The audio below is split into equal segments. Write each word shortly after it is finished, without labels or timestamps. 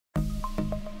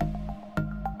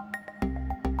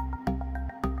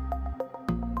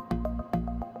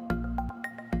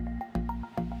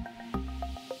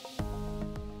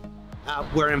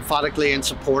We're emphatically in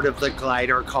support of the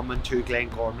glider coming to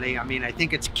Glengormley. I mean, I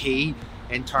think it's key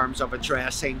in terms of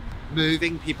addressing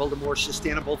moving people to more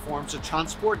sustainable forms of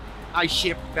transport. I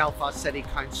shaped Belfast City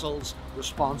Council's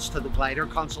response to the glider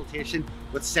consultation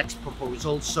with 6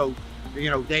 proposals. So, you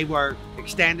know, they were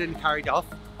extending Carryduff,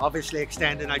 obviously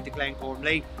extending out to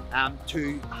Glengormley,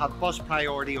 to have bus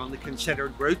priority on the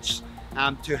considered routes,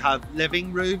 to have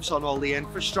living roofs on all the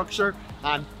infrastructure,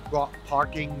 and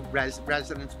parking,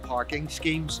 residence parking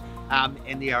schemes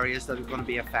in the areas that are going to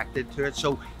be affected to it.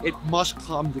 So it must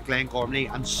come to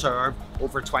Glengormley and serve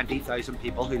over 20,000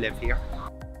 people who live here.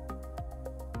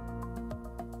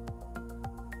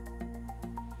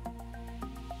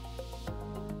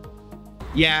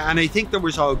 Yeah, and I think there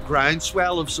was a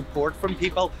groundswell of support from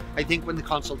people. I think when the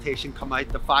consultation came out,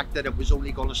 the fact that it was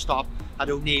only going to stop at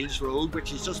O'Neill's Road,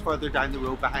 which is just further down the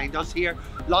road behind us here,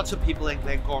 lots of people in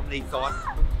Glengormley thought,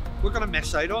 we're going to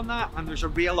miss out on that, and there's a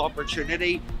real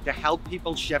opportunity to help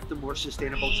people shift to more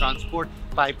sustainable transport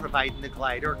by providing the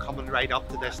glider coming right up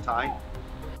to this town.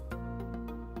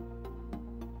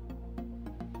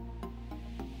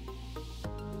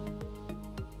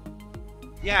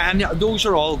 Yeah, and those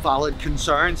are all valid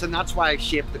concerns, and that's why I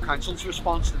shaped the council's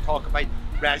response to talk about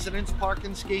residence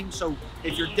parking schemes. So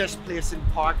if you're displacing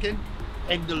parking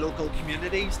in the local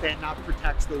communities, then that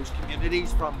protects those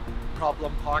communities from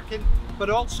problem parking.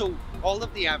 But also, all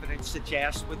of the evidence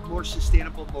suggests with more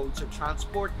sustainable modes of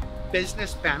transport,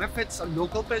 business benefits and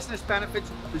local business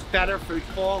benefits, there's better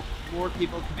footfall, more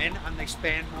people come in and they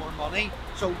spend more money.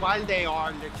 So while they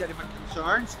are legitimate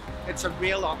concerns, it's a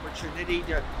real opportunity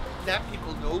to let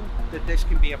people know that this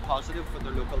can be a positive for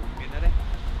their local community.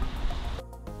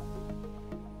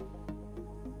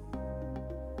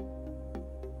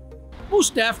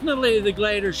 Most definitely the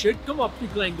glider should come up to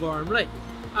Glengormley.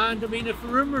 And I mean, if the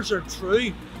rumours are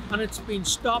true and it's been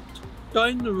stopped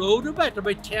down the road about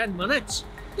 10 minutes,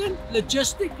 then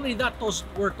logistically that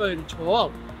doesn't work out at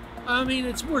all. I mean,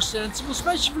 it's more sensible,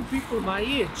 especially for people my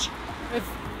age. If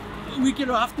we could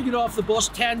have to get off the bus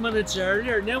 10 minutes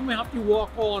earlier and then we have to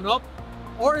walk on up,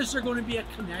 or is there going to be a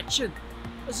connection?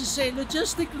 As I say,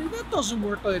 logistically that doesn't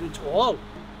work out at all.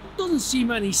 It doesn't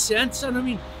seem any sense, and I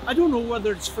mean, I don't know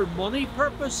whether it's for money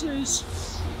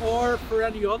purposes or for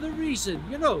any other reason,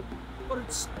 you know, but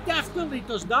it definitely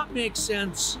does not make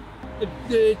sense.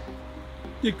 The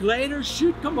glider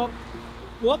should come up,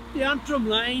 go up the Antrim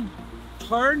line,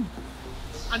 turn,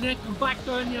 and then come back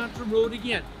down the Antrim road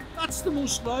again. That's the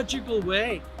most logical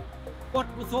way. But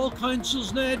with all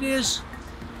councils nowadays,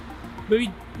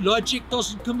 maybe logic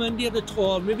doesn't come into it at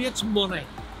all. Maybe it's money.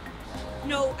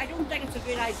 No, I don't think it's a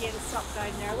good idea to stop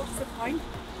down there. What's the point?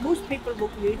 Most people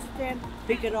won't use it then.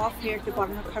 They get off here to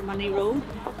Glengormley Road.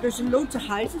 There's loads of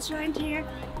houses around here,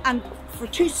 and for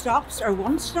 2 stops or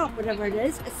 1 stop, whatever it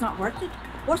is, it's not worth it.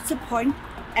 What's the point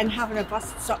in having a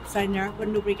bus that stops down there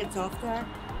when nobody gets off there?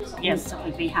 Yes, it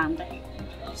would be handy.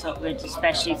 So it would,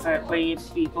 especially for where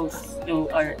you both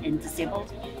are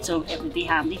disabled. So it would be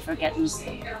handy for getting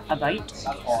about.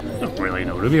 I don't really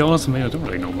know, to be honest. I mean, I don't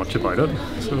really know much about it.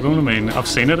 So I don't, I mean, I've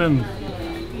seen it in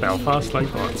Belfast,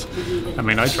 like, but I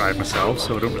mean, I drive myself,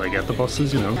 so I don't really get the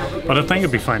buses, you know. But I think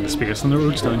it'd be fine, the space on the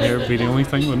roads down here would be the only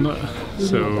thing, wouldn't it?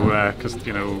 So, because,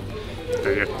 you know,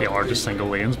 they are just single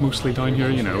lanes mostly down here,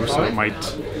 you know, so it might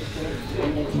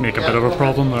make a bit of a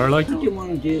problem there, like. What you want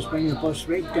to do is bring the bus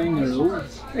right down the road,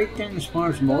 right down as far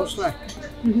as Mosley.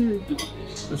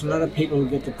 There's a lot of people who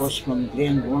get the bus from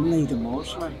Glengormley to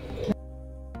Mosley.